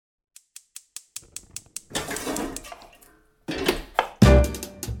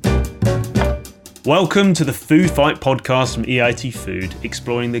Welcome to the Food Fight podcast from EIT Food,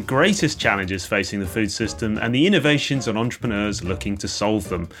 exploring the greatest challenges facing the food system and the innovations and entrepreneurs looking to solve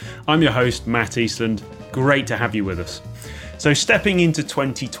them. I'm your host, Matt Eastland. Great to have you with us. So stepping into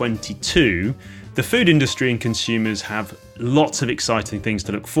 2022, the food industry and consumers have lots of exciting things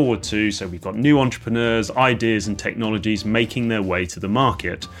to look forward to. So we've got new entrepreneurs, ideas and technologies making their way to the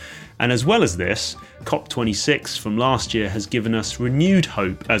market. And as well as this, COP26 from last year has given us renewed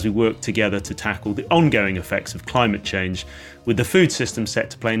hope as we work together to tackle the ongoing effects of climate change, with the food system set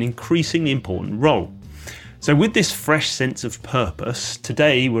to play an increasingly important role. So with this fresh sense of purpose,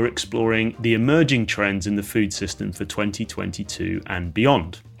 today we're exploring the emerging trends in the food system for 2022 and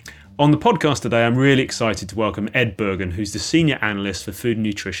beyond. On the podcast today, I'm really excited to welcome Ed Bergen, who's the Senior Analyst for Food and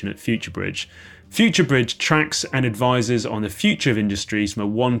Nutrition at FutureBridge. FutureBridge tracks and advises on the future of industries from a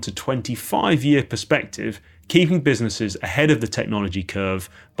 1 to 25-year perspective, keeping businesses ahead of the technology curve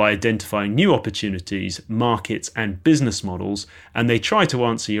by identifying new opportunities, markets and business models, and they try to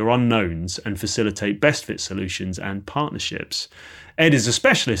answer your unknowns and facilitate best fit solutions and partnerships. Ed is a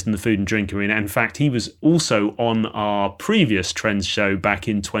specialist in the food and drink arena. In fact, he was also on our previous Trends show back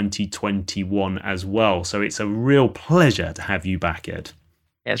in 2021 as well. So it's a real pleasure to have you back, Ed.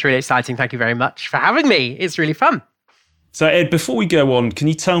 Yeah, it's really exciting. Thank you very much for having me. It's really fun. So Ed, before we go on, can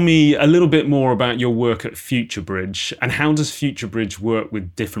you tell me a little bit more about your work at FutureBridge and how does FutureBridge work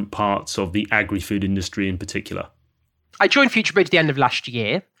with different parts of the agri-food industry in particular? I joined FutureBridge at the end of last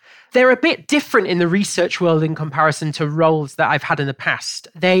year. They're a bit different in the research world in comparison to roles that I've had in the past.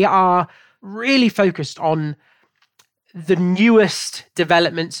 They are really focused on the newest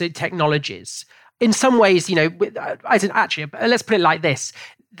developments in technologies. In some ways, actually, let's put it like this.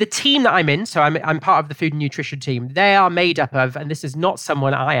 The team that I'm in, so I'm part of the food and nutrition team, they are made up of, and this is not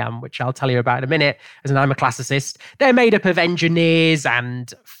someone I am, which I'll tell you about in a minute, as I'm a classicist. They're made up of engineers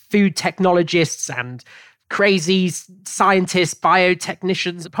and food technologists and crazy scientists,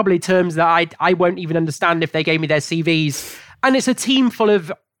 biotechnicians, probably terms that I won't even understand if they gave me their CVs. And it's a team full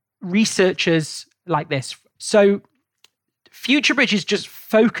of researchers like this. So FutureBridge is just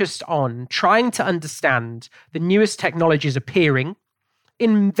focused on trying to understand the newest technologies appearing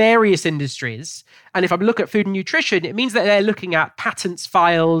in various industries. And if I look at food and nutrition, it means that they're looking at patents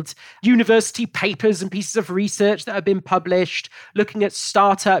filed, university papers and pieces of research that have been published, looking at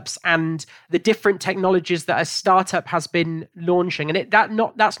startups and the different technologies that a startup has been launching. And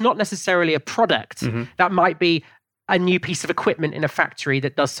that's not necessarily a product. Mm-hmm. That might be a new piece of equipment in a factory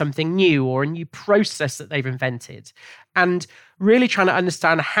that does something new or a new process that they've invented. And really trying to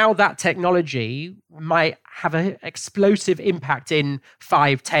understand how that technology might have an explosive impact in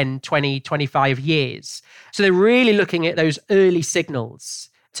 5, 10, 20, 25 years. So they're really looking at those early signals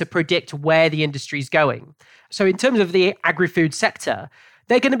to predict where the industry is going. So in terms of the agri-food sector,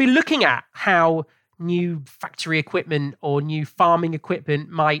 they're going to be looking at how new factory equipment or new farming equipment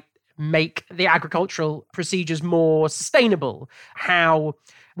might make the agricultural procedures more sustainable, how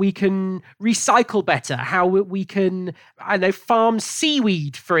we can recycle better, how we can, farm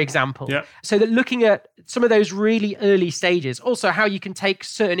seaweed, for example. Yep. So that looking at some of those really early stages, also how you can take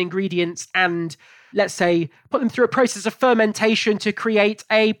certain ingredients and, let's say, put them through a process of fermentation to create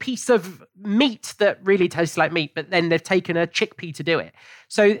a piece of meat that really tastes like meat, but then they've taken a chickpea to do it.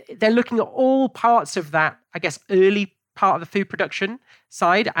 So they're looking at all parts of that, early part of the food production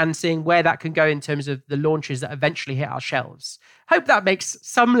side and seeing where that can go in terms of the launches that eventually hit our shelves. Hope that makes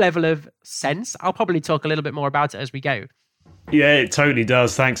some level of sense. I'll probably talk a little bit more about it as we go. Yeah, it totally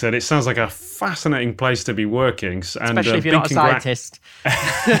does. Thanks, Ed. It sounds like a fascinating place to be working. And, especially if you're not a scientist.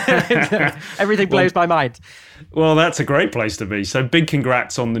 Everything blows my mind. Well, that's a great place to be. So big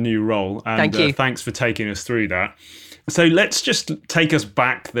congrats on the new role. And thank you. Thanks for taking us through that. So let's just take us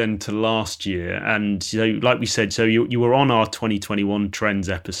back then to last year. And like we said, so you were on our 2021 Trends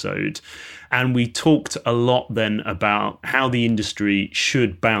episode, and we talked a lot then about how the industry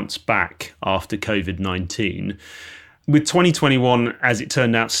should bounce back after COVID-19. With 2021, as it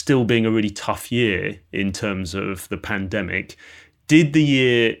turned out, still being a really tough year in terms of the pandemic, did the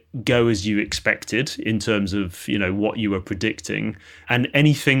year go as you expected in terms of, what you were predicting, and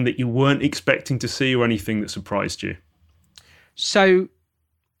anything that you weren't expecting to see or anything that surprised you? So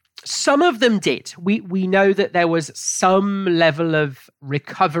some of them did. We know that there was some level of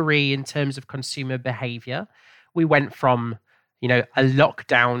recovery in terms of consumer behavior. We went from, a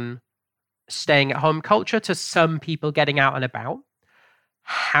lockdown, staying at home culture to some people getting out and about.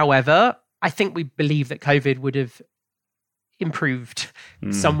 However, I think we believe that COVID would have improved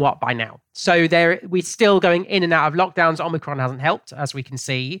somewhat by now. So we're still going in and out of lockdowns. Omicron hasn't helped, as we can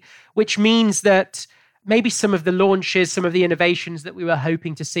see, which means that maybe some of the launches, some of the innovations that we were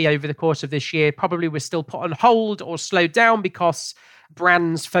hoping to see over the course of this year probably were still put on hold or slowed down because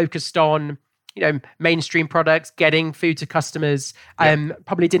brands focused on mainstream products, getting food to customers,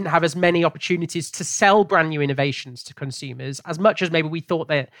 probably didn't have as many opportunities to sell brand new innovations to consumers as much as maybe we thought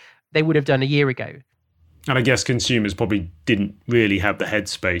that they would have done a year ago. And I guess consumers probably didn't really have the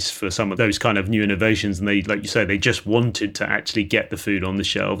headspace for some of those kind of new innovations. And they, like you say, they just wanted to actually get the food on the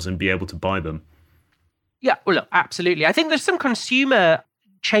shelves and be able to buy them. Yeah, well, look, absolutely. I think there's some consumer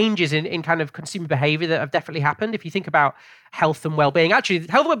changes in kind of consumer behavior that have definitely happened. If you think about health and well-being, actually,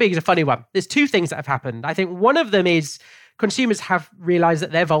 health and well-being is a funny one. There's two things that have happened. I think one of them is consumers have realized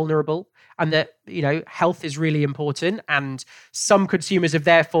that they're vulnerable and that, health is really important. And some consumers have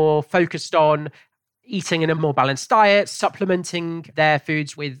therefore focused on eating in a more balanced diet, supplementing their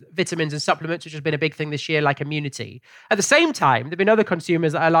foods with vitamins and supplements, which has been a big thing this year, like immunity. At the same time, there have been other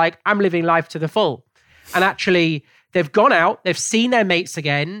consumers that are like, I'm living life to the full. And actually, they've gone out, they've seen their mates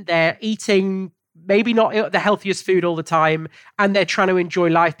again, they're eating maybe not the healthiest food all the time, and they're trying to enjoy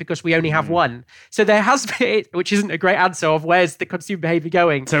life because we only have one. So there has been, which isn't a great answer of where's the consumer behavior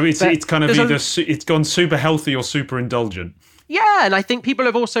going. So it's kind of either it's gone super healthy or super indulgent. Yeah, and I think people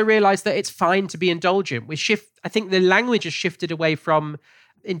have also realized that it's fine to be indulgent. I think the language has shifted away from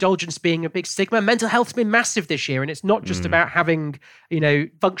indulgence being a big stigma. Mental health's been massive this year, and it's not just about having,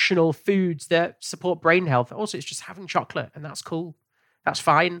 functional foods that support brain health. Also, it's just having chocolate, and that's cool. That's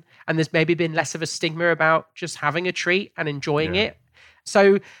fine. And there's maybe been less of a stigma about just having a treat and enjoying it.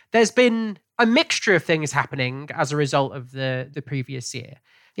 So there's been a mixture of things happening as a result of the previous year.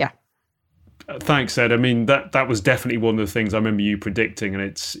 Yeah. Thanks, Ed. I mean, that was definitely one of the things I remember you predicting, and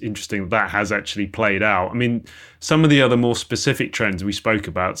it's interesting that has actually played out. I mean, some of the other more specific trends we spoke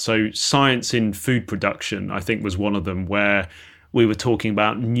about, so science in food production, I think, was one of them, where we were talking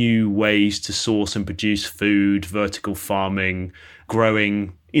about new ways to source and produce food, vertical farming,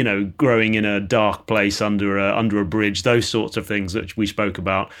 growing in a dark place under a bridge, those sorts of things that we spoke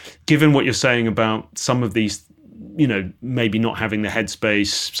about. Given what you're saying about some of these, maybe not having the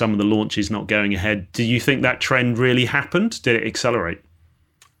headspace, some of the launches not going ahead, do you think that trend really happened? Did it accelerate?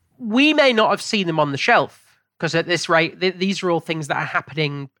 We may not have seen them on the shelf because at this rate, these are all things that are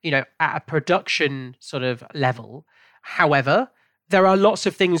happening, at a production sort of level. However, there are lots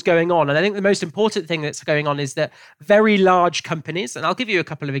of things going on. And I think the most important thing that's going on is that very large companies, and I'll give you a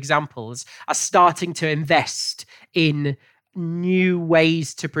couple of examples, are starting to invest in new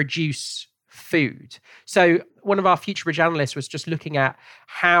ways to produce food. So one of our FutureBridge analysts was just looking at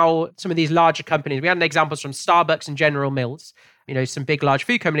how some of these larger companies, we had examples from Starbucks and General Mills, some big, large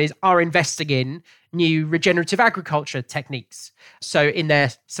food companies are investing in new regenerative agriculture techniques. So in their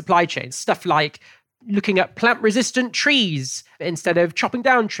supply chain, stuff like looking at plant-resistant trees instead of chopping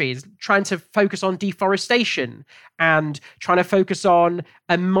down trees, trying to focus on deforestation and trying to focus on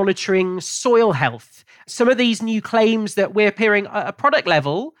monitoring soil health. Some of these new claims that we're hearing at a product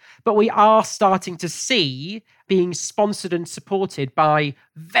level, but we are starting to see being sponsored and supported by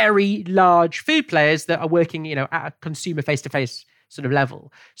very large food players that are working, at a consumer face-to-face sort of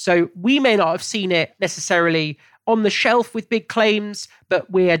level. So we may not have seen it necessarily on the shelf with big claims, but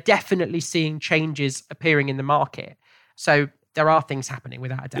we are definitely seeing changes appearing in the market. So there are things happening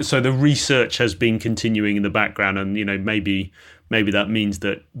without a doubt. So the research has been continuing in the background, and maybe that means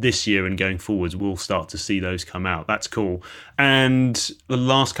that this year and going forwards we'll start to see those come out. That's cool. And the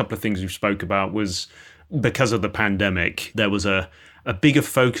last couple of things we spoke about was because of the pandemic, there was a bigger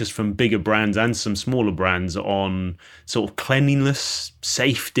focus from bigger brands and some smaller brands on sort of cleanliness,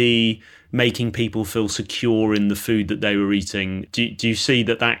 safety, making people feel secure in the food that they were eating. Do you see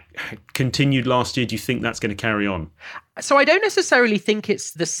that continued last year? Do you think that's going to carry on? So I don't necessarily think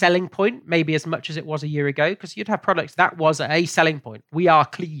it's the selling point, maybe as much as it was a year ago, because you'd have products that was a selling point. We are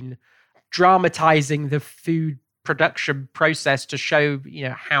clean, dramatizing the food production process to show,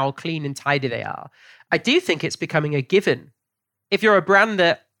 how clean and tidy they are. I do think it's becoming a given. If you're a brand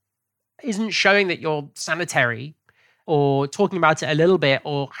that isn't showing that you're sanitary or talking about it a little bit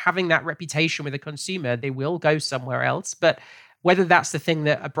or having that reputation with a consumer, they will go somewhere else. But whether that's the thing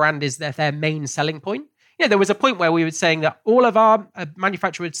that a brand is their main selling point, there was a point where we were saying that all of our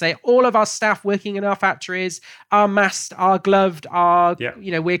manufacturer would say all of our staff working in our factories are masked, are gloved,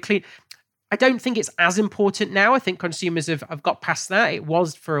 we're clean. I don't think it's as important now. I think consumers have got past that. It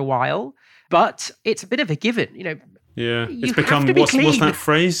was for a while, but it's a bit of a given, Yeah, it's become, what's that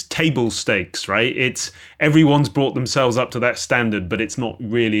phrase? Table stakes, right? It's everyone's brought themselves up to that standard, but it's not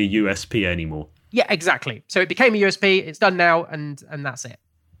really a USP anymore. Yeah, exactly. So it became a USP, it's done now, and that's it.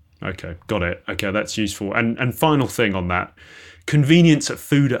 Okay, got it. Okay, that's useful. And final thing on that, convenience at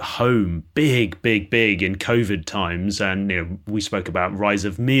food at home, big in COVID times. And we spoke about rise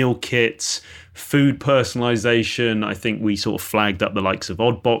of meal kits, food personalization. I think we sort of flagged up the likes of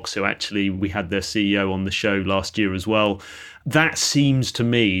Oddbox, who actually we had their CEO on the show last year as well. That seems to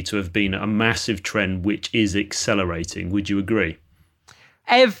me to have been a massive trend which is accelerating. Would you agree?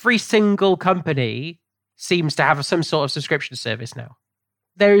 Every single company seems to have some sort of subscription service now.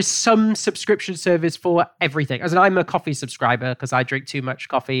 There is some subscription service for everything. As in, I'm a coffee subscriber because I drink too much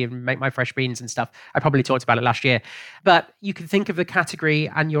coffee and make my fresh beans and stuff. I probably talked about it last year. But you can think of the category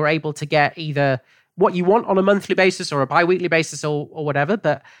and you're able to get either what you want on a monthly basis or a bi-weekly basis or whatever.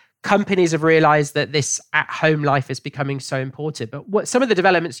 But companies have realized that this at-home life is becoming so important. But what some of the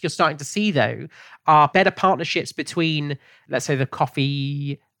developments you're starting to see, though, are better partnerships between, let's say, the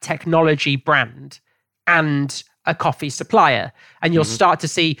coffee technology brand and a coffee supplier. And you'll start to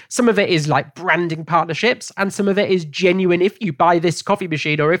see some of it is like branding partnerships and some of it is genuine. If you buy this coffee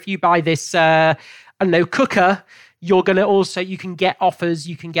machine or if you buy this, cooker, you're going to also, you can get offers,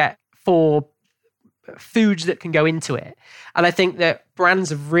 you can get for foods that can go into it. And I think that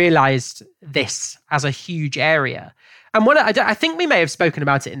brands have realized this as a huge area. And I think we may have spoken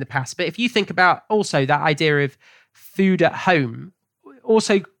about it in the past, but if you think about also that idea of food at home,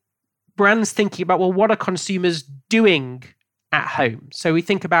 also brands thinking about, well, what are consumers doing at home? So we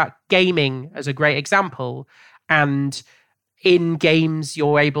think about gaming as a great example. And in games,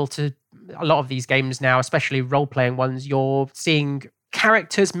 you're able to, a lot of these games now, especially role-playing ones, you're seeing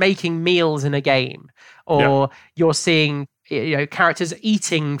characters making meals in a game, or you're seeing characters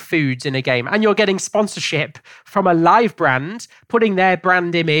eating foods in a game, and you're getting sponsorship from a live brand, putting their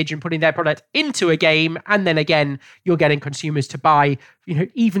brand image and putting their product into a game, and then again, you're getting consumers to buy,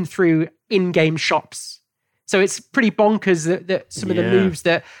 even through in-game shops. So it's pretty bonkers that some of the moves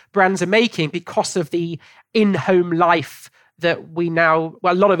that brands are making because of the in-home life that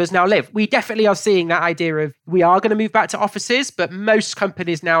a lot of us now live. We definitely are seeing that idea of we are going to move back to offices, but most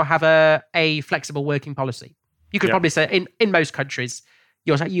companies now have a flexible working policy. You could probably say in most countries,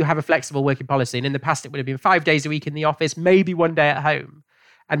 you have a flexible working policy. And in the past, it would have been 5 days a week in the office, maybe 1 day at home.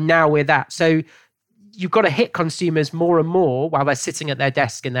 And now we're that. So you've got to hit consumers more and more while they're sitting at their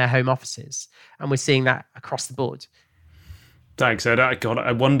desk in their home offices. And we're seeing that across the board. Thanks, Ed.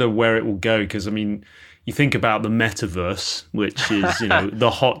 I wonder where it will go because, you think about the metaverse, which is, the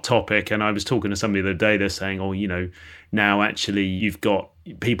hot topic. And I was talking to somebody the other day, they're saying, now actually you've got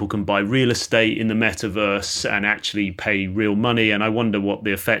people can buy real estate in the metaverse and actually pay real money. And I wonder what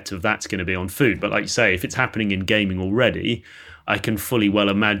the effect of that's going to be on food. But like you say, if it's happening in gaming already, I can fully well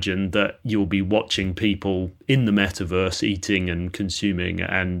imagine that you'll be watching people in the metaverse eating and consuming,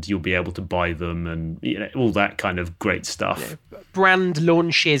 and you'll be able to buy them and all that kind of great stuff. Brand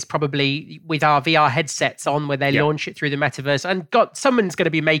launches probably with our VR headsets on, where they launch it through the metaverse, and someone's going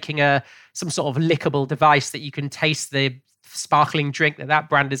to be making some sort of lickable device that you can taste the sparkling drink that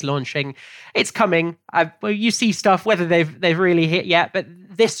brand is launching. It's coming. You see stuff, whether they've really hit yet, but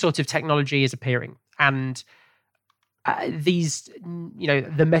this sort of technology is appearing. And the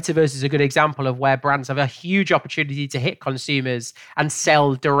metaverse is a good example of where brands have a huge opportunity to hit consumers and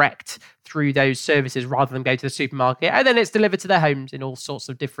sell direct through those services rather than go to the supermarket. And then it's delivered to their homes in all sorts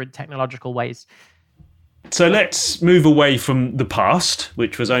of different technological ways. So let's move away from the past,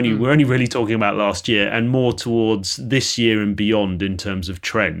 which was we're only really talking about last year, and more towards this year and beyond in terms of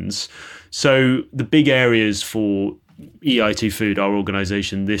trends. So the big areas for EIT Food, our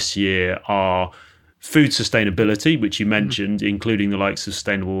organization this year, are food sustainability, which you mentioned, including the likes of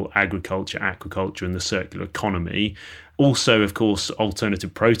sustainable agriculture, aquaculture, and the circular economy. Also, of course,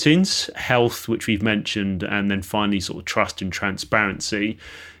 alternative proteins, health, which we've mentioned, and then finally sort of trust and transparency.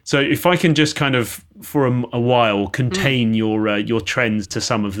 So if I can just kind of, for a while, contain your trends to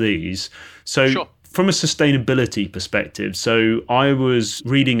some of these. So sure. From a sustainability perspective, so I was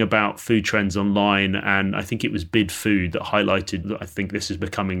reading about food trends online, and I think it was Bid Food that highlighted, I think this is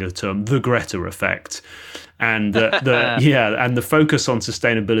becoming a term, the Greta effect. And the focus on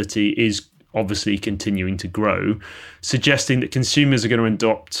sustainability is obviously continuing to grow, suggesting that consumers are going to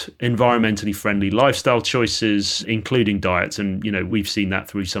adopt environmentally friendly lifestyle choices, including diets. And, we've seen that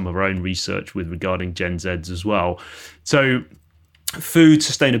through some of our own research regarding Gen Zs as well. So food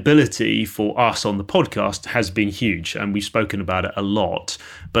sustainability for us on the podcast has been huge, and we've spoken about it a lot,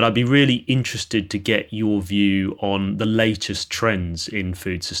 but I'd be really interested to get your view on the latest trends in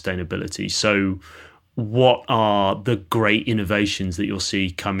food sustainability. So what are the great innovations that you'll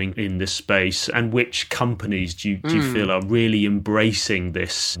see coming in this space, and which companies do you feel are really embracing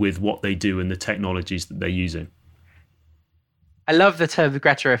this with what they do and the technologies that they're using? I love the term the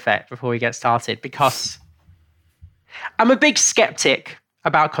Greta effect before we get started, because I'm a big skeptic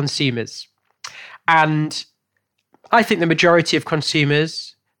about consumers. And I think the majority of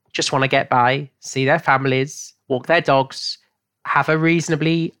consumers just want to get by, see their families, walk their dogs, have a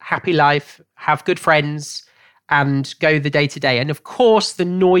reasonably happy life, have good friends, and go the day to day. And of course, the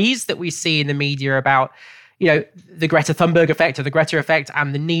noise that we see in the media about, the Greta Thunberg effect or the Greta effect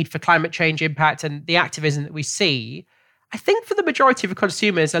and the need for climate change impact and the activism that we see, I think for the majority of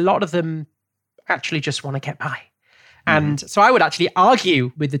consumers, a lot of them actually just want to get by. And so I would actually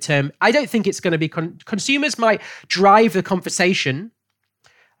argue with the term, I don't think it's going to be, consumers might drive the conversation.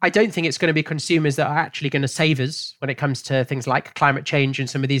 I don't think it's going to be consumers that are actually going to save us when it comes to things like climate change and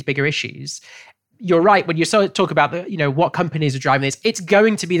some of these bigger issues. You're right, when you talk about what companies are driving this, it's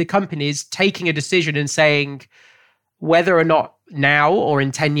going to be the companies taking a decision and saying whether or not now or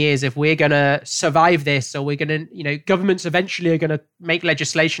in 10 years, if we're going to survive this, or we're going to, governments eventually are going to make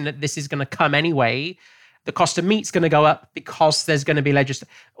legislation that this is going to come anyway. The cost of meat's going to go up because there's going to be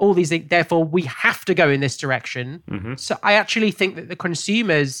all these things. Therefore, we have to go in this direction. So I actually think that the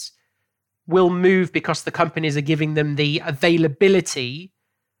consumers will move because the companies are giving them the availability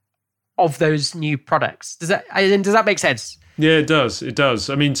of those new products. Does that make sense? Yeah, it does. It does.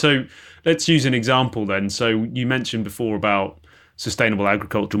 I mean, so let's use an example then. So you mentioned before about sustainable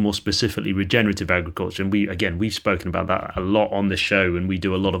agriculture, more specifically regenerative agriculture. And we've spoken about that a lot on the show, and we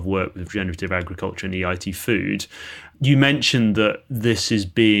do a lot of work with regenerative agriculture and EIT food. You mentioned that this is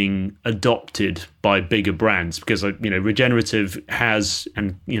being adopted by bigger brands because, regenerative has,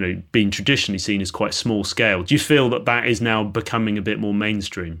 and, been traditionally seen as quite small scale. Do you feel that is now becoming a bit more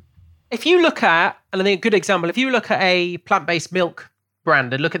mainstream? If you look at, and I think a good example, if you look at a plant-based milk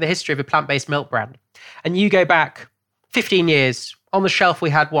brand and look at the history of a plant-based milk brand, and you go back 15 years, on the shelf we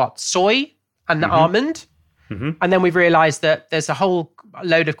had soy and almond. And then we've realized that there's a whole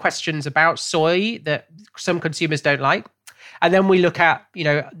load of questions about soy that some consumers don't like. And then we look at,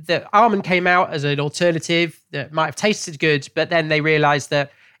 the almond came out as an alternative that might have tasted good, but then they realized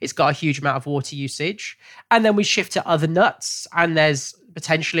that it's got a huge amount of water usage. And then we shift to other nuts, and there's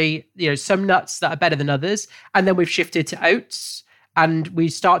potentially, some nuts that are better than others. And then we've shifted to oats. And we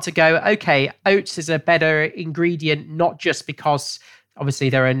start to go, okay, oats is a better ingredient, not just because obviously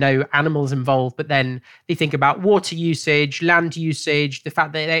there are no animals involved, but then they think about water usage, land usage, the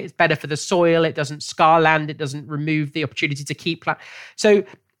fact that it's better for the soil, it doesn't scar land, it doesn't remove the opportunity to keep plant. So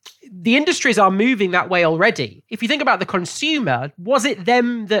the industries are moving that way already. If you think about the consumer, was it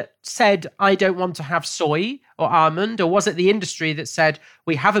them that said, I don't want to have soy or almond, or was it the industry that said,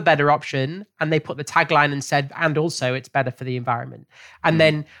 we have a better option, and they put the tagline and said, and also it's better for the environment? And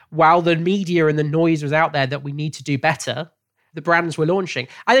then while the media and the noise was out there that we need to do better, the brands were launching.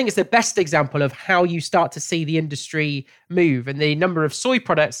 I think it's the best example of how you start to see the industry move, and the number of soy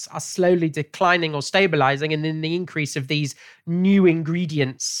products are slowly declining or stabilizing, and then the increase of these new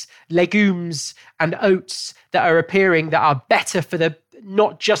ingredients, legumes and oats that are appearing that are better for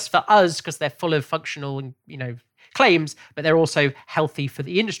not just for us because they're full of functional, claims, but they're also healthy for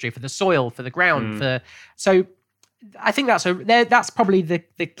the industry, for the soil, for the ground. So I think that's probably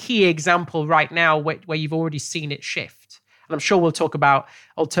the key example right now where you've already seen it shift. And I'm sure we'll talk about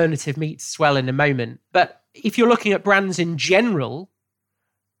alternative meats as well in a moment. But if you're looking at brands in general,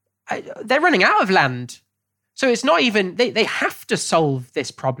 they're running out of land. So it's not even, they have to solve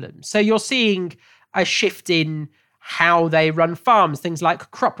this problem. So you're seeing a shift in how they run farms, things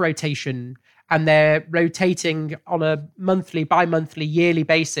like crop rotation, and they're rotating on a monthly, bi-monthly, yearly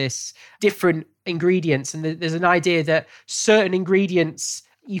basis, different ingredients. And there's an idea that certain ingredients,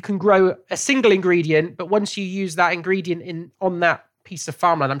 you can grow a single ingredient, but once you use that ingredient on that piece of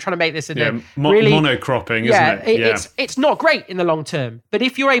farmland, I'm trying to make this really monocropping, isn't it? It's not great in the long term. But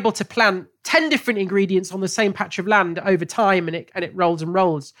if you're able to plant 10 different ingredients on the same patch of land over time, and it rolls and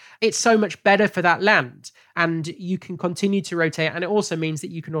rolls, it's so much better for that land. And you can continue to rotate. And it also means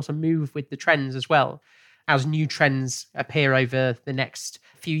that you can also move with the trends as well. As new trends appear over the next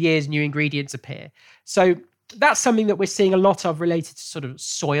few years, new ingredients appear. So that's something that we're seeing a lot of related to sort of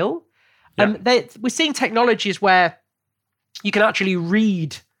soil. We're seeing technologies where you can actually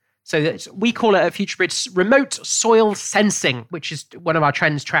read. So that we call it at FutureBridge remote soil sensing, which is one of our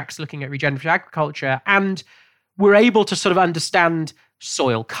trends tracks looking at regenerative agriculture. And we're able to sort of understand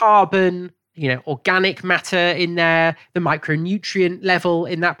soil carbon, organic matter in there, the micronutrient level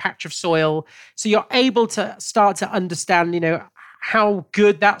in that patch of soil. So you're able to start to understand, how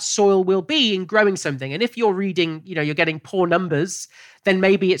good that soil will be in growing something. And if you're reading, you're getting poor numbers, then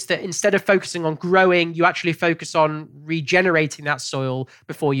maybe it's that instead of focusing on growing, you actually focus on regenerating that soil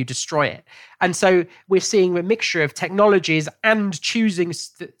before you destroy it. And so we're seeing a mixture of technologies and choosing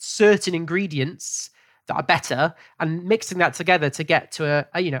certain ingredients that are better and mixing that together to get to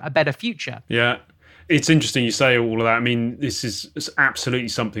a better future. Yeah. It's interesting you say all of that. I mean, this is absolutely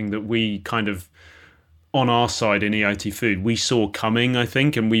something that we kind of, on our side in EIT Food, we saw coming, I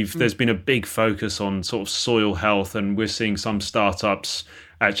think, and there's been a big focus on sort of soil health, and we're seeing some startups.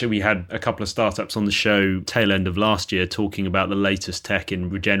 Actually, we had a couple of startups on the show tail end of last year talking about the latest tech in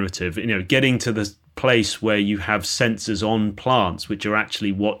regenerative, getting to the place where you have sensors on plants which are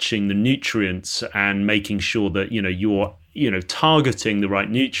actually watching the nutrients and making sure that you're targeting the right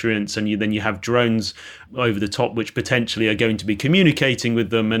nutrients, and then you have drones over the top which potentially are going to be communicating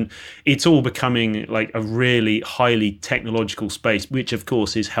with them, and it's all becoming like a really highly technological space, which of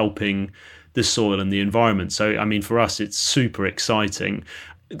course is helping the soil and the environment. So I mean, for us it's super exciting.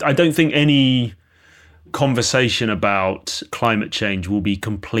 I don't think any conversation about climate change will be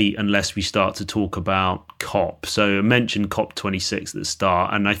complete unless we start to talk about COP. So I mentioned COP26 at the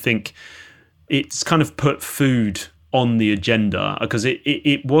start, and I think it's kind of put food on the agenda because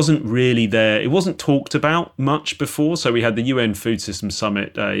it wasn't really there. It wasn't talked about much before. So we had the UN Food Systems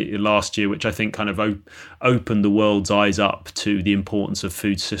Summit last year, which I think kind of opened the world's eyes up to the importance of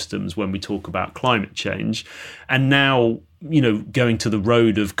food systems when we talk about climate change. And now, going to the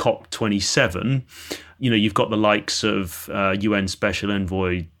road of COP27, you've got the likes of UN Special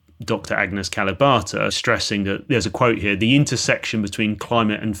Envoy Dr. Agnes Kalibata stressing that, there's a quote here, "The intersection between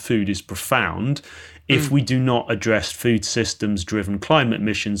climate and food is profound. If we do not address food systems driven climate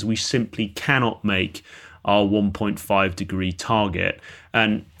emissions, we simply cannot make our 1.5 degree target."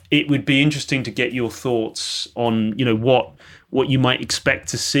 And it would be interesting to get your thoughts on, what you might expect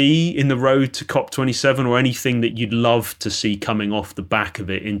to see in the road to COP27, or anything that you'd love to see coming off the back of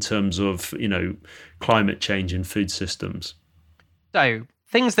it in terms of, climate change in food systems. So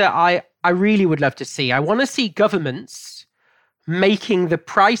things that I really would love to see. I want to see governments making the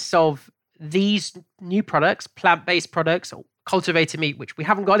price of these new products, plant-based products, or cultivated meat, which we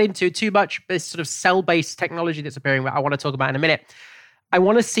haven't got into too much, but this sort of cell-based technology that's appearing, that I want to talk about in a minute. I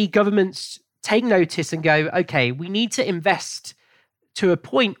want to see governments take notice and go, okay, we need to invest to a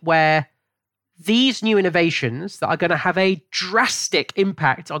point where these new innovations that are going to have a drastic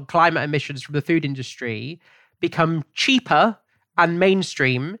impact on climate emissions from the food industry become cheaper and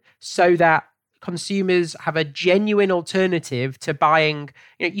mainstream, so that consumers have a genuine alternative to buying.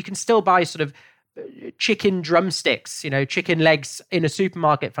 You can still buy sort of chicken drumsticks, chicken legs in a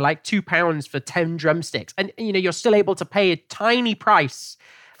supermarket for like £2 for 10 drumsticks. And, you're still able to pay a tiny price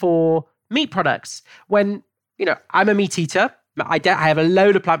for meat products when, I'm a meat eater. I have a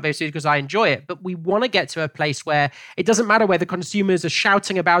load of plant-based food because I enjoy it, but we want to get to a place where it doesn't matter whether consumers are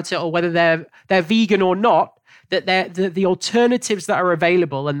shouting about it or whether they're vegan or not, that the alternatives that are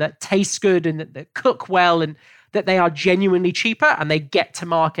available and that taste good and that cook well and that they are genuinely cheaper and they get to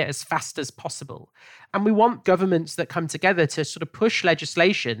market as fast as possible. And we want governments that come together to sort of push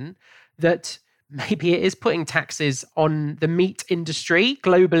legislation that maybe it is putting taxes on the meat industry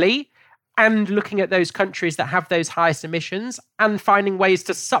globally and looking at those countries that have those highest emissions and finding ways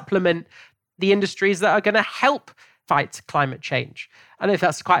to supplement the industries that are going to help fight climate change. I don't know if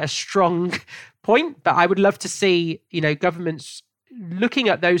that's quite a strong point, but I would love to see, governments looking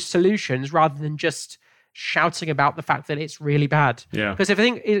at those solutions rather than just shouting about the fact that it's really bad. Yeah. Because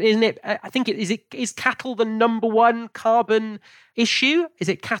is cattle the number one carbon issue? Is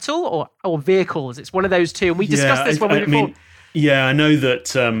it cattle or vehicles? It's one of those two. And we discussed this when we before. Yeah, I know that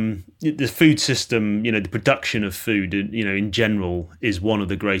the food system, the production of food, in general, is one of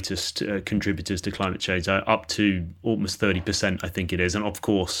the greatest contributors to climate change, up to almost 30%, I think it is. And of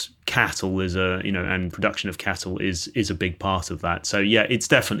course, cattle is and production of cattle is a big part of that. So yeah, it's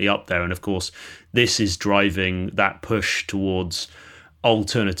definitely up there. And of course, this is driving that push towards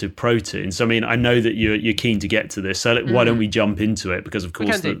alternative proteins. I mean, I know that you're keen to get to this, so why don't we jump into it? Because of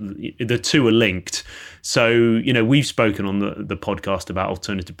course the two are linked. So we've spoken on the podcast about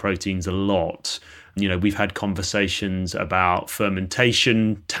alternative proteins a lot. We've had conversations about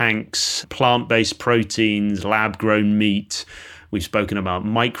fermentation tanks, plant-based proteins, lab-grown meat. We've spoken about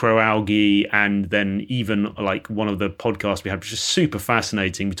microalgae, and then even like one of the podcasts we had, which is super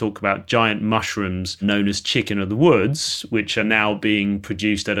fascinating. We talk about giant mushrooms known as chicken of the woods, which are now being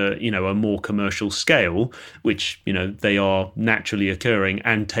produced at a more commercial scale, which, they are naturally occurring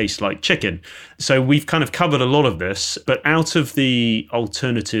and taste like chicken. So we've kind of covered a lot of this, but out of the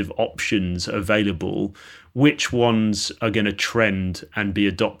alternative options available, which ones are going to trend and be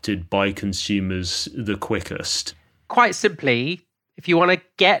adopted by consumers the quickest? Quite simply, if you want to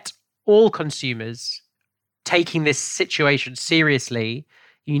get all consumers taking this situation seriously,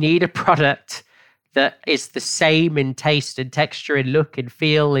 you need a product that is the same in taste and texture and look and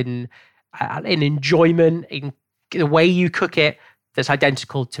feel and in enjoyment, in the way you cook it, that's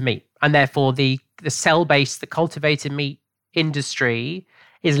identical to meat. And therefore, the cell-based, the cultivated meat industry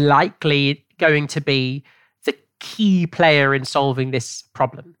is likely going to be the key player in solving this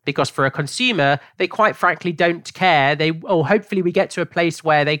problem. Because for a consumer, they quite frankly don't care. Hopefully we get to a place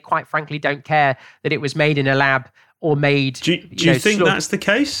where they quite frankly don't care that it was made in a lab or made. Do you think that's the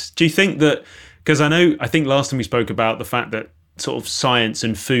case? Do you think that, because I think last time we spoke about the fact that sort of science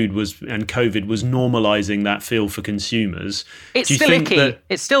and food and COVID was normalizing that feel for consumers. It's still icky.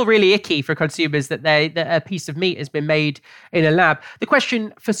 It's still really icky for consumers that a piece of meat has been made in a lab. The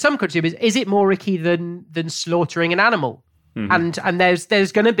question for some consumers, is it more icky than slaughtering an animal? Mm-hmm. And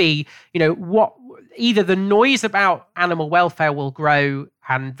there's going to be, either the noise about animal welfare will grow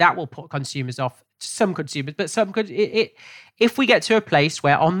and that will put consumers off, some consumers, but if we get to a place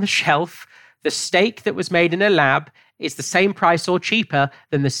where on the shelf, the steak that was made in a lab is the same price or cheaper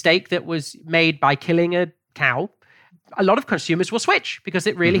than the steak that was made by killing a cow, a lot of consumers will switch because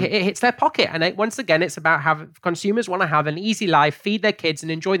it really it hits their pocket. And once again, it's about consumers want to have an easy life, feed their kids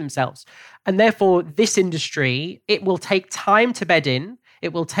and enjoy themselves. And therefore, this industry, it will take time to bed in.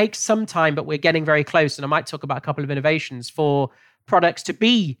 It will take some time, but we're getting very close. And I might talk about a couple of innovations for products to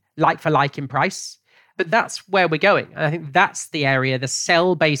be like for like in price. But that's where we're going. And I think that's the area, the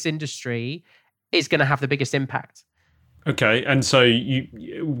cell-based industry is going to have the biggest impact. Okay, and so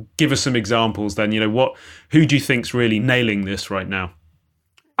you give us some examples then. Who do you think's really nailing this right now?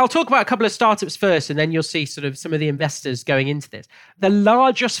 I'll talk about a couple of startups first, and then you'll see sort of some of the investors going into this. The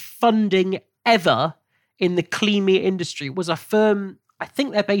largest funding ever in the clean meat industry was a firm, I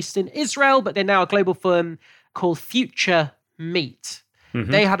think they're based in Israel, but they're now a global firm called FutureBridge.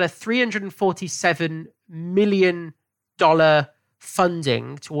 Mm-hmm. They had a $347 million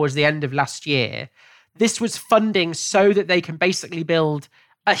funding towards the end of last year. This was funding so that they can basically build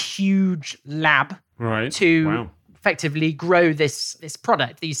a huge lab to effectively grow this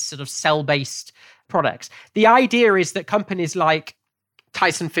product, these sort of cell-based products. The idea is that companies like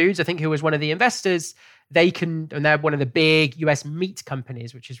Tyson Foods, I think, who was one of the investors, and they're one of the big US meat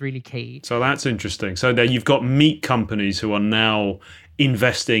companies, which is really key. So that's interesting. So there you've got meat companies who are now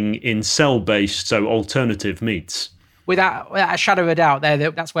investing in cell-based, so alternative meats. Without a shadow of a doubt,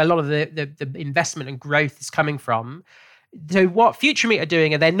 that's where a lot of the investment and growth is coming from. So what FutureMeat are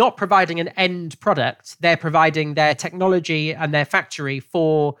doing, they're not providing an end product. They're providing their technology and their factory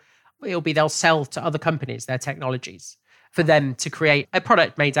they'll sell to other companies their technologies for them to create a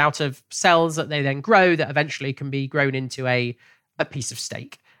product made out of cells that they then grow that eventually can be grown into a piece of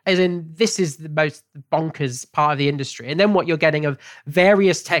steak. As in, this is the most bonkers part of the industry. And then what you're getting of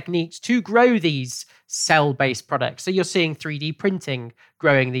various techniques to grow these cell-based products. So you're seeing 3D printing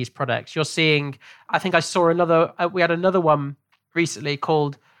growing these products. You're seeing, I think I saw we had another one recently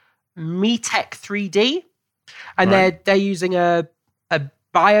called MeTech 3D. And they're using a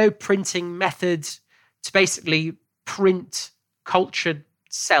bioprinting method to basically print cultured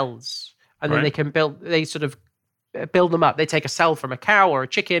cells. And then they can build them up. They take a cell from a cow or a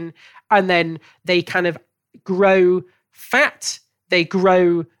chicken, and then they kind of grow fat, they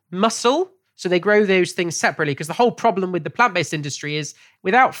grow muscle. So they grow those things separately, because the whole problem with the plant-based industry is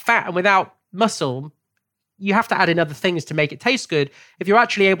without fat and without muscle, you have to add in other things to make it taste good. If you're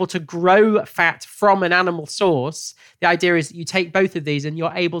actually able to grow fat from an animal source, the idea is that you take both of these and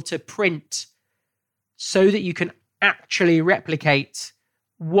you're able to print so that you can actually replicate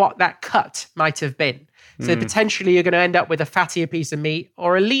what that cut might have been. So potentially you're going to end up with a fattier piece of meat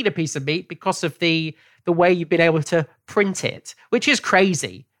or a leaner piece of meat because of the way you've been able to print it, which is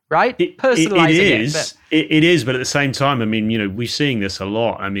crazy, right? Personalizing it is, but at the same time, I mean, we're seeing this a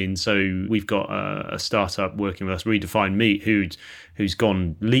lot. I mean, so we've got a startup working with us, Redefine Meat, who's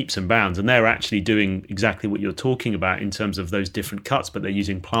gone leaps and bounds, and they're actually doing exactly what you're talking about in terms of those different cuts, but they're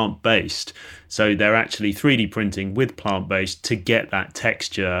using plant-based. So they're actually 3D printing with plant-based to get that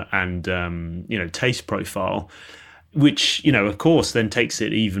texture and taste profile, which of course then takes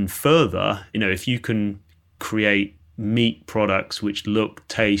it even further. If you can create meat products which look,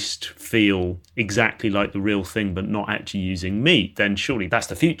 taste, feel exactly like the real thing, but not actually using meat, then surely that's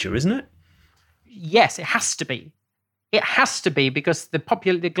the future, isn't it? Yes, it has to be. It has to be, because the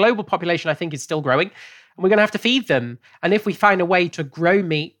global population, I think, is still growing, and we're going to have to feed them. And if we find a way to grow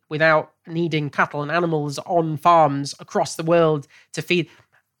meat without needing cattle and animals on farms across the world to feed,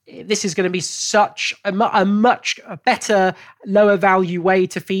 this is going to be such a much better, lower value way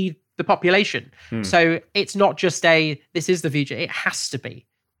to feed the population. So it's not just this is the future. It has to be.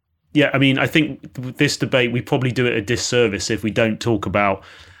 Yeah, I mean, I think this debate, we probably do it a disservice if we don't talk about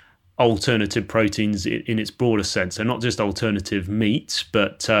alternative proteins in its broader sense. So not just alternative meats,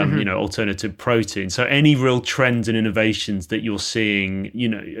 but alternative proteins. So any real trends and innovations that you're seeing,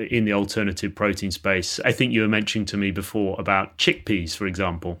 in the alternative protein space. I think you were mentioning to me before about chickpeas, for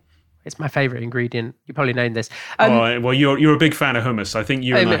example. It's my favorite ingredient. You probably know this. Well, you're a big fan of hummus. I think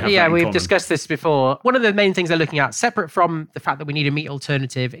you and I have that in we've common. Discussed this before. One of the main things they're looking at, separate from the fact that we need a meat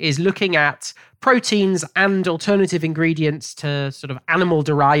alternative, is looking at proteins and alternative ingredients to sort of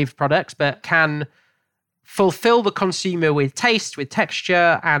animal-derived products, but can fulfill the consumer with taste, with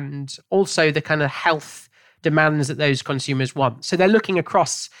texture, and also the kind of health demands that those consumers want. So they're looking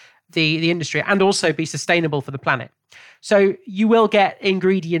across the industry and also be sustainable for the planet. So you will get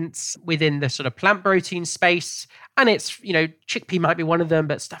ingredients within the sort of plant protein space, and it's, chickpea might be one of them,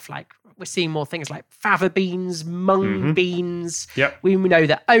 but stuff like, we're seeing more things like fava beans, mung beans. Yep. We know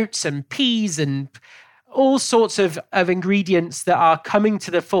that oats and peas and all sorts of ingredients that are coming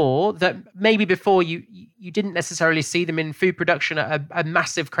to the fore that maybe before you didn't necessarily see them in food production at a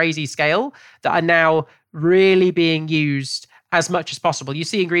massive, crazy scale, that are now really being used as much as possible. You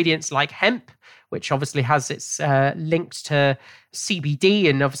see ingredients like hemp, which obviously has its linked to CBD,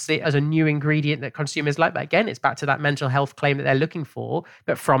 and obviously as a new ingredient that consumers like. But again, it's back to that mental health claim that they're looking for,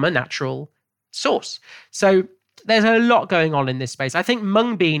 but from a natural source. So there's a lot going on in this space. I think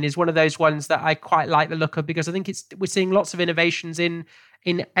mung bean is one of those ones that I quite like the look of, because I think we're seeing lots of innovations in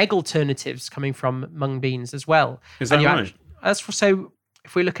egg alternatives coming from mung beans as well. Is that right? So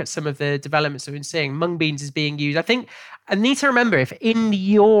if we look at some of the developments that we've been seeing, mung beans is being used. I think I need to remember if in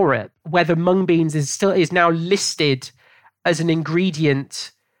Europe, whether mung beans is now listed as an ingredient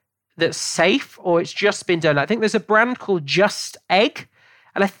that's safe, or it's just been done. I think there's a brand called Just Egg,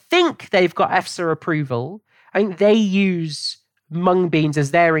 and I think they've got EFSA approval. I think they use mung beans as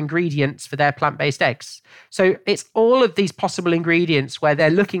their ingredients for their plant-based eggs. So it's all of these possible ingredients where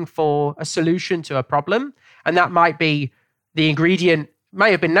they're looking for a solution to a problem, and that might be the ingredient.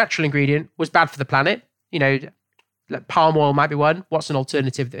 May have been natural ingredient, was bad for the planet. Like palm oil might be one. What's an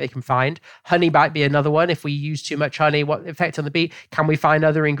alternative that they can find? Honey might be another one. If we use too much honey, what effect on the bee? Can we find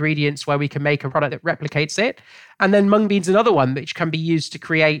other ingredients where we can make a product that replicates it? And then mung beans, another one, which can be used to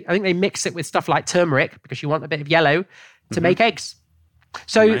create, I think they mix it with stuff like turmeric, because you want a bit of yellow, to make eggs.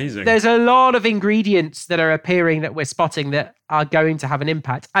 So Amazing. There's a lot of ingredients that are appearing that we're spotting that are going to have an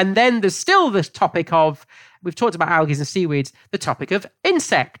impact. And then there's still this topic of, we've talked about algae and seaweeds, the topic of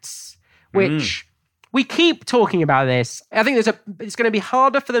insects, which we keep talking about this. I think it's going to be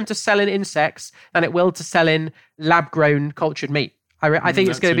harder for them to sell in insects than it will to sell in lab-grown cultured meat. I think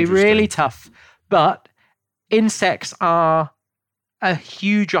it's going to be really tough. But insects are a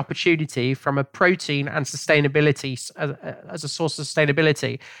huge opportunity from a protein and sustainability as a source of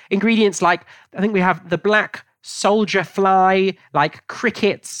sustainability. Ingredients like, I think we have the black soldier fly, like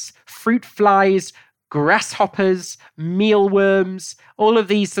crickets, fruit flies, grasshoppers, mealworms, all of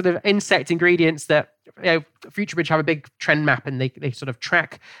these sort of insect ingredients that, FutureBridge have a big trend map, and they sort of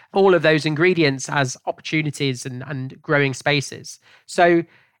track all of those ingredients as opportunities and growing spaces. So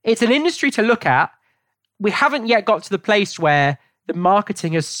it's an industry to look at. We haven't yet got to the place where the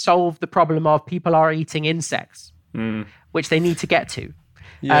marketing has solved the problem of people are eating insects, which they need to get to.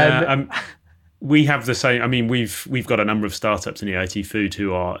 Yeah, we have the same. I mean, we've got a number of startups in EIT Food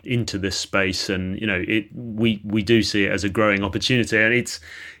who are into this space, and we do see it as a growing opportunity. And it's,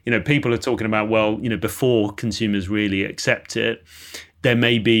 people are talking about, well, before consumers really accept it, there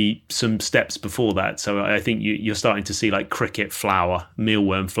may be some steps before that. So I think you're starting to see like cricket flour,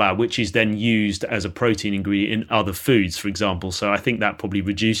 mealworm flour, which is then used as a protein ingredient in other foods, for example. So I think that probably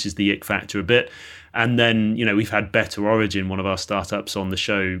reduces the ick factor a bit. And then, we've had Better Origin, one of our startups, on the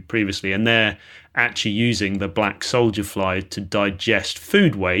show previously, and they're actually using the black soldier fly to digest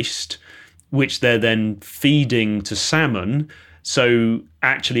food waste, which they're then feeding to salmon. So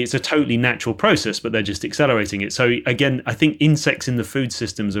actually, it's a totally natural process, but they're just accelerating it. So again, I think insects in the food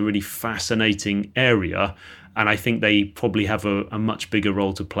system is a really fascinating area, and I think they probably have a much bigger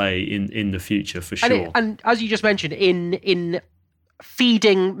role to play in the future, for sure. And as you just mentioned, in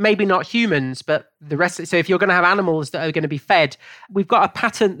feeding, maybe not humans, but the rest. So if you're going to have animals that are going to be fed, we've got a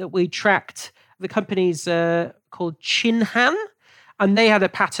patent that we tracked. The company's called Chinhan, and they had a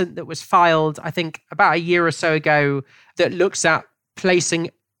patent that was filed, I think, about a year or so ago, that looks at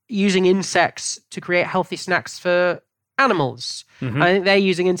using insects to create healthy snacks for animals. I think they're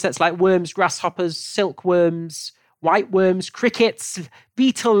using insects like worms, grasshoppers, silkworms, white worms, crickets,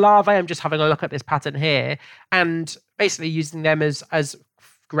 beetle larvae. I'm just having a look at this pattern here, and basically using them as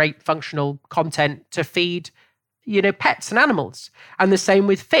great functional content to feed, pets and animals. And the same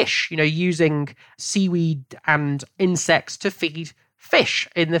with fish, using seaweed and insects to feed fish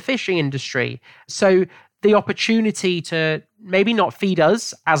in the fishing industry. So the opportunity to maybe not feed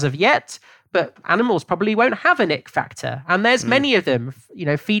us as of yet, but animals probably won't have an ick factor. And there's many of them,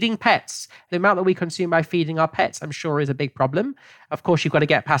 feeding pets. The amount that we consume by feeding our pets, I'm sure, is a big problem. Of course, you've got to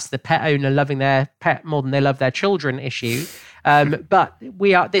get past the pet owner loving their pet more than they love their children issue. But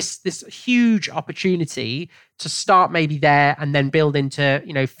we are this huge opportunity to start maybe there and then build into,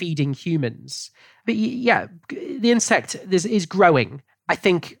 feeding humans. But yeah, the insect is growing. I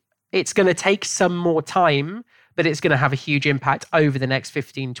think it's going to take some more time, but it's going to have a huge impact over the next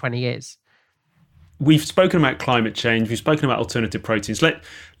 15, 20 years. We've spoken about climate change. We've spoken about alternative proteins.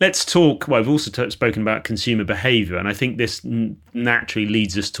 Let's talk. Well, we've also spoken about consumer behavior, and I think this naturally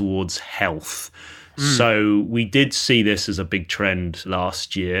leads us towards health. So we did see this as a big trend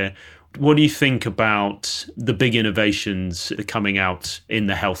last year. What do you think about the big innovations coming out in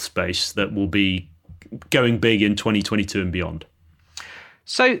the health space that will be going big in 2022 and beyond?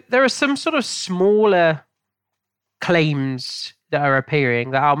 So there are some sort of smaller claims that are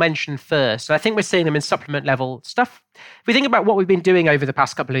appearing that I'll mention first. So I think we're seeing them in supplement level stuff. If we think about what we've been doing over the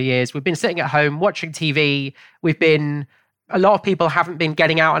past couple of years, we've been sitting at home watching TV. A lot of people haven't been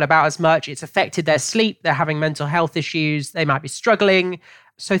getting out and about as much. It's affected their sleep. They're having mental health issues. They might be struggling.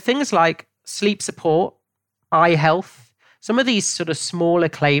 So things like sleep support, eye health, some of these sort of smaller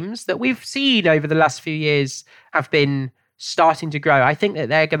claims that we've seen over the last few years have been starting to grow. I think that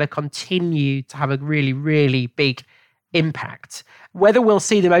they're going to continue to have a really, really big impact. Whether we'll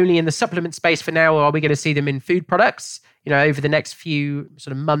see them only in the supplement space for now, or are we going to see them in food products, over the next few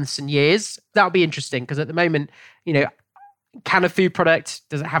sort of months and years, that'll be interesting because at the moment, can a food product,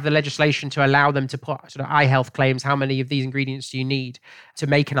 does it have the legislation to allow them to put sort of eye health claims? How many of these ingredients do you need to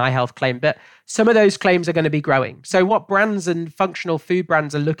make an eye health claim? But some of those claims are going to be growing. So what brands and functional food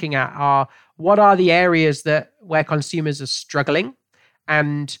brands are looking at are what are the areas where consumers are struggling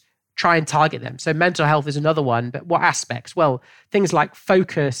and try and target them. So mental health is another one, but what aspects? Well, things like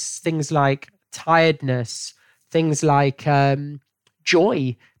focus, things like tiredness, things like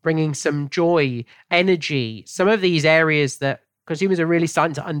joy, bringing some joy, energy, some of these areas that consumers are really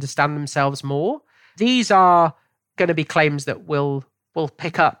starting to understand themselves more. These are going to be claims that will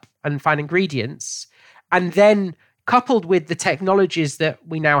pick up and find ingredients. And then coupled with the technologies that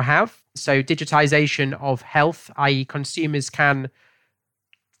we now have, so digitization of health, i.e. consumers can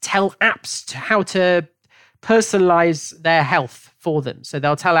tell apps how to personalize their health for them. So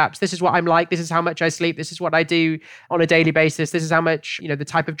they'll tell apps, this is what I'm like, this is how much I sleep, this is what I do on a daily basis, this is how much, the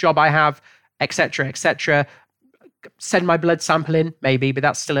type of job I have, etc., etc. Send my blood sample in, maybe, but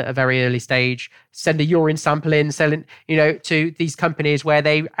that's still at a very early stage. Send a urine sample in, to these companies where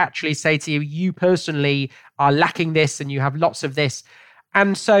they actually say to you, you personally are lacking this and you have lots of this.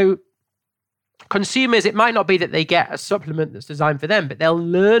 And so consumers, it might not be that they get a supplement that's designed for them, but they'll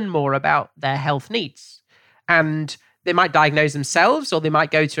learn more about their health needs. And they might diagnose themselves or they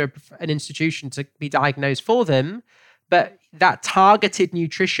might go to an institution to be diagnosed for them. But that targeted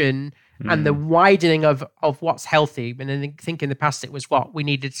nutrition and the widening of what's healthy. And I think in the past it was we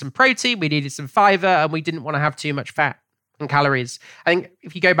needed some protein, we needed some fiber, and we didn't want to have too much fat and calories. I think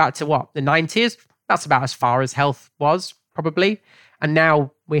if you go back to the 90s, that's about as far as health was probably. And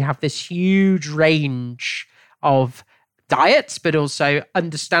now we have this huge range of diets, but also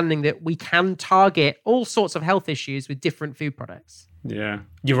understanding that we can target all sorts of health issues with different food products. Yeah,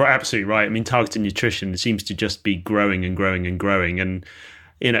 you're absolutely right. I mean, targeted nutrition seems to just be growing and growing and growing. And,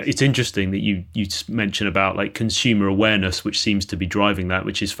 it's interesting that you mention about like consumer awareness, which seems to be driving that,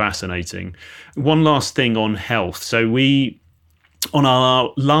 which is fascinating. One last thing on health. So on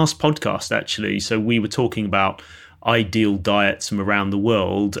our last podcast, actually, so we were talking about ideal diets from around the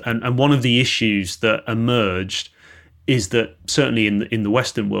world. And one of the issues that emerged is that certainly in the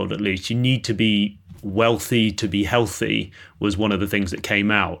Western world, at least, you need to be wealthy to be healthy was one of the things that came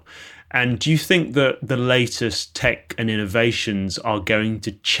out. And do you think that the latest tech and innovations are going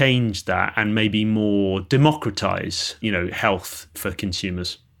to change that and maybe more democratize, health for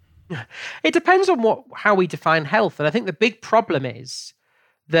consumers? It depends on how we define health. And I think the big problem is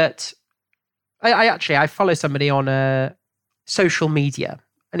that I follow somebody on social media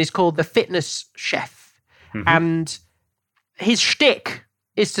and he's called the Fitness Chef. Mm-hmm. And his shtick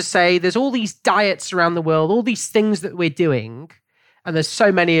is to say there's all these diets around the world, all these things that we're doing, and there's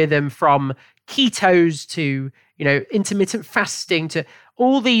so many of them, from ketos to, intermittent fasting to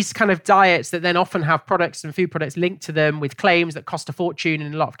all these kind of diets that then often have products and food products linked to them with claims that cost a fortune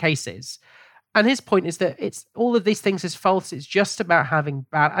in a lot of cases. And his point is that it's all of these things is false. It's just about having,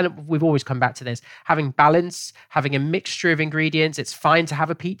 and we've always come back to this, having balance, having a mixture of ingredients. It's fine to have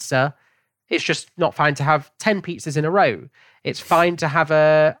a pizza. It's just not fine to have 10 pizzas in a row. It's fine to have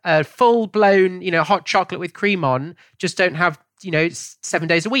a full-blown, hot chocolate with cream on. Just don't have, 7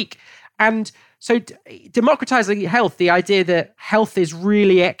 days a week. And so democratizing health, the idea that health is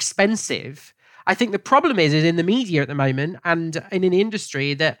really expensive, I think the problem is in the media at the moment and in the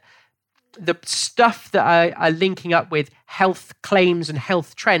industry that the stuff that are linking up with health claims and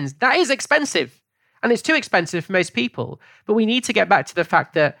health trends, that is expensive. And it's too expensive for most people. But we need to get back to the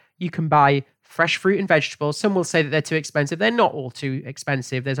fact that you can buy fresh fruit and vegetables. Some will say that they're too expensive. They're not all too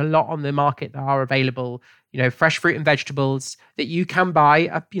expensive. There's a lot on the market that are available, fresh fruit and vegetables that you can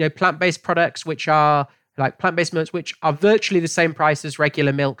buy, plant-based products, which are like plant-based milks, which are virtually the same price as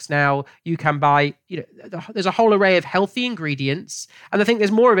regular milks now. You can buy, there's a whole array of healthy ingredients. And I think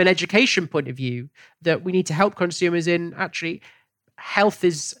there's more of an education point of view that we need to help consumers in. Actually, health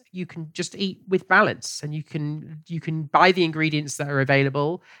is, you can just eat with balance, and you can buy the ingredients that are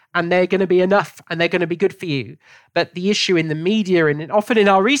available, and they're going to be enough and they're going to be good for you. But the issue in the media and often in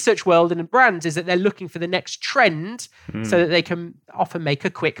our research world and in brands is that they're looking for the next trend so that they can often make a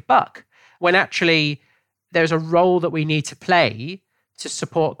quick buck, when actually there's a role that we need to play to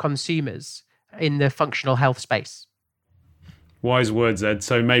support consumers in the functional health space. Wise words, Ed.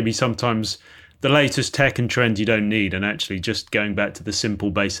 So maybe sometimes the latest tech and trend you don't need, and actually just going back to the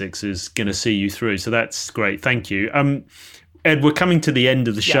simple basics is going to see you through. So that's great. Thank you. Ed, we're coming to the end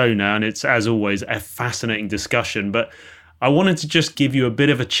of the show now, and it's, as always, a fascinating discussion. But I wanted to just give you a bit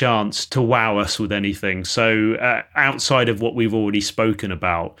of a chance to wow us with anything. So outside of what we've already spoken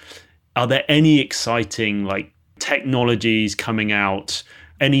about, are there any exciting technologies coming out,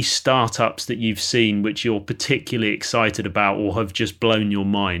 any startups that you've seen which you're particularly excited about or have just blown your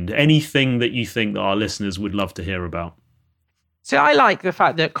mind? Anything that you think that our listeners would love to hear about? So I like the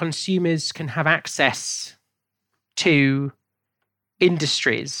fact that consumers can have access to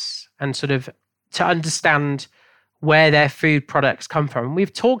industries and sort of to understand where their food products come from.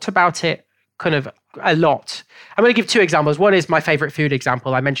 We've talked about it kind of a lot. I'm going to give two examples. One is my favorite food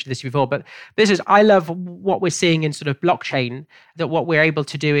example. I mentioned this before, but I love what we're seeing in sort of blockchain, that what we're able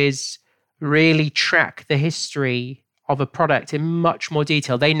to do is really track the history of a product in much more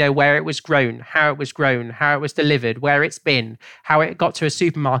detail. They know where it was grown, how it was delivered, where it's been, how it got to a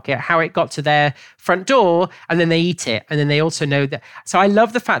supermarket, how it got to their front door, and then they eat it. And then they also know that. So I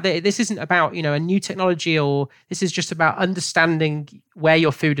love the fact that this isn't about, a new technology, or this is just about understanding where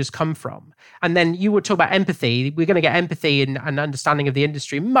your food has come from. And then you would talk about empathy. We're going to get empathy and understanding of the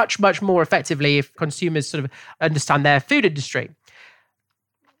industry much, much more effectively if consumers sort of understand their food industry.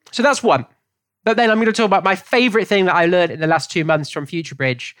 So that's one. But then I'm going to talk about my favorite thing that I learned in the last 2 months from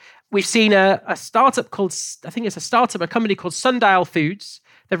FutureBridge. We've seen a startup called, a company called Sundial Foods.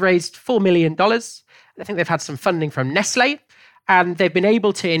 They've raised $4 million. I think they've had some funding from Nestle, and they've been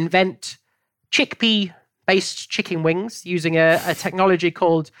able to invent chickpea-based chicken wings using a technology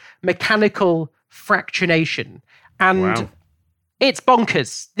called mechanical fractionation. And It's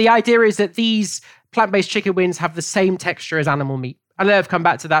bonkers. The idea is that these plant-based chicken wings have the same texture as animal meat. I know I've come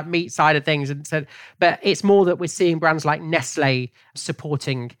back to that meat side of things and said, but it's more that we're seeing brands like Nestle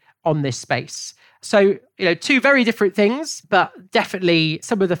supporting on this space. So, two very different things, but definitely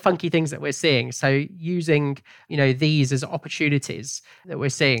some of the funky things that we're seeing. So using, these as opportunities that we're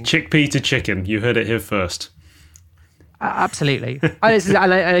seeing. Chickpea to chicken. You heard it here first. Absolutely.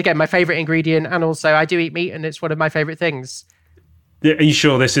 And again, my favorite ingredient. And also I do eat meat, and it's one of my favorite things. Are you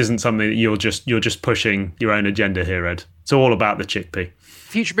sure this isn't something that you're just pushing your own agenda here, Ed? It's all about the chickpea.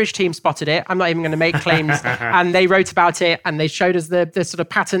 FutureBridge team spotted it. I'm not even going to make claims. And they wrote about it, and they showed us the sort of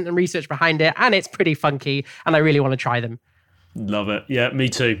patent and research behind it. And it's pretty funky, and I really want to try them. Love it. Yeah, me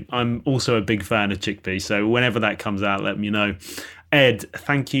too. I'm also a big fan of chickpea. So whenever that comes out, let me know. Ed,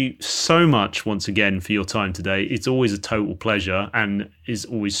 thank you so much once again for your time today. It's always a total pleasure and is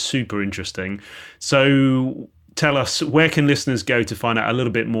always super interesting. So tell us, where can listeners go to find out a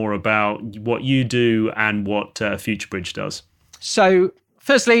little bit more about what you do and what FutureBridge does? So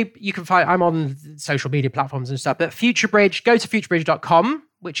firstly, you can find, I'm on social media platforms and stuff, but FutureBridge, go to futurebridge.com,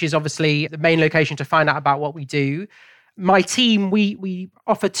 which is obviously the main location to find out about what we do. My team, we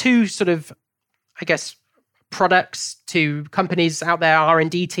offer two sort of, products to companies out there,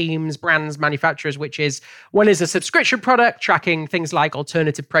 R&D teams, brands, manufacturers, which is, one is a subscription product tracking things like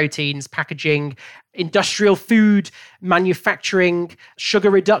alternative proteins, packaging, industrial food, manufacturing, sugar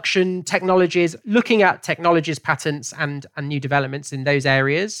reduction technologies, looking at technologies, patents, and new developments in those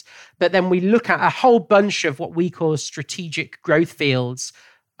areas. But then we look at a whole bunch of what we call strategic growth fields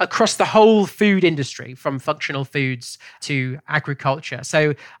across the whole food industry, from functional foods to agriculture.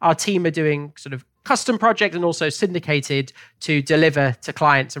 So our team are doing sort of custom project and also syndicated to deliver to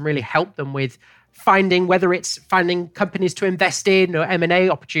clients and really help them with finding, whether it's finding companies to invest in or M&A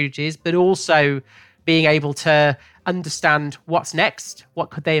opportunities, but also being able to understand what's next, what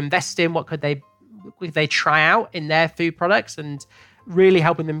could they invest in, what could they try out in their food products, and really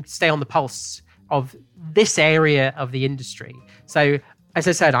helping them stay on the pulse of this area of the industry. So as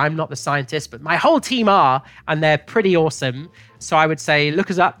I said, I'm not the scientist, but my whole team are, and they're pretty awesome. So I would say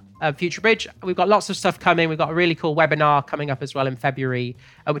look us up at FutureBridge. We've got lots of stuff coming. We've got a really cool webinar coming up as well in February,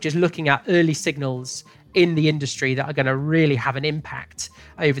 which is looking at early signals in the industry that are going to really have an impact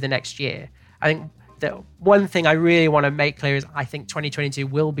over the next year. I think the one thing I really want to make clear is I think 2022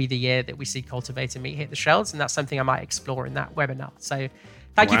 will be the year that we see cultivated meat hit the shelves, and that's something I might explore in that webinar. So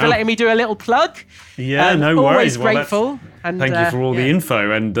thank you for letting me do a little plug. Yeah, no worries. Always grateful. And thank you for all the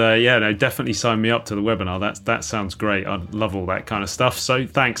info. And definitely sign me up to the webinar. That sounds great. I love all that kind of stuff. So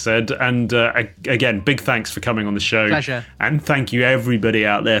thanks, Ed. And again, big thanks for coming on the show. Pleasure. And thank you everybody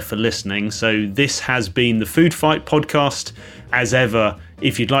out there for listening. So this has been the Food Fight podcast. As ever,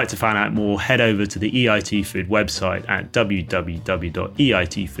 if you'd like to find out more, head over to the EIT Food website at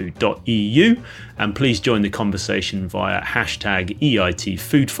www.eitfood.eu, and please join the conversation via hashtag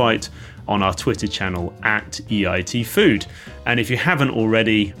EITFoodFight on our Twitter channel at EIT Food. And if you haven't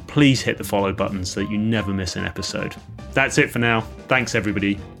already, please hit the follow button so that you never miss an episode. That's it for now. Thanks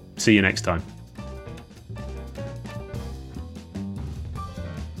everybody. See you next time.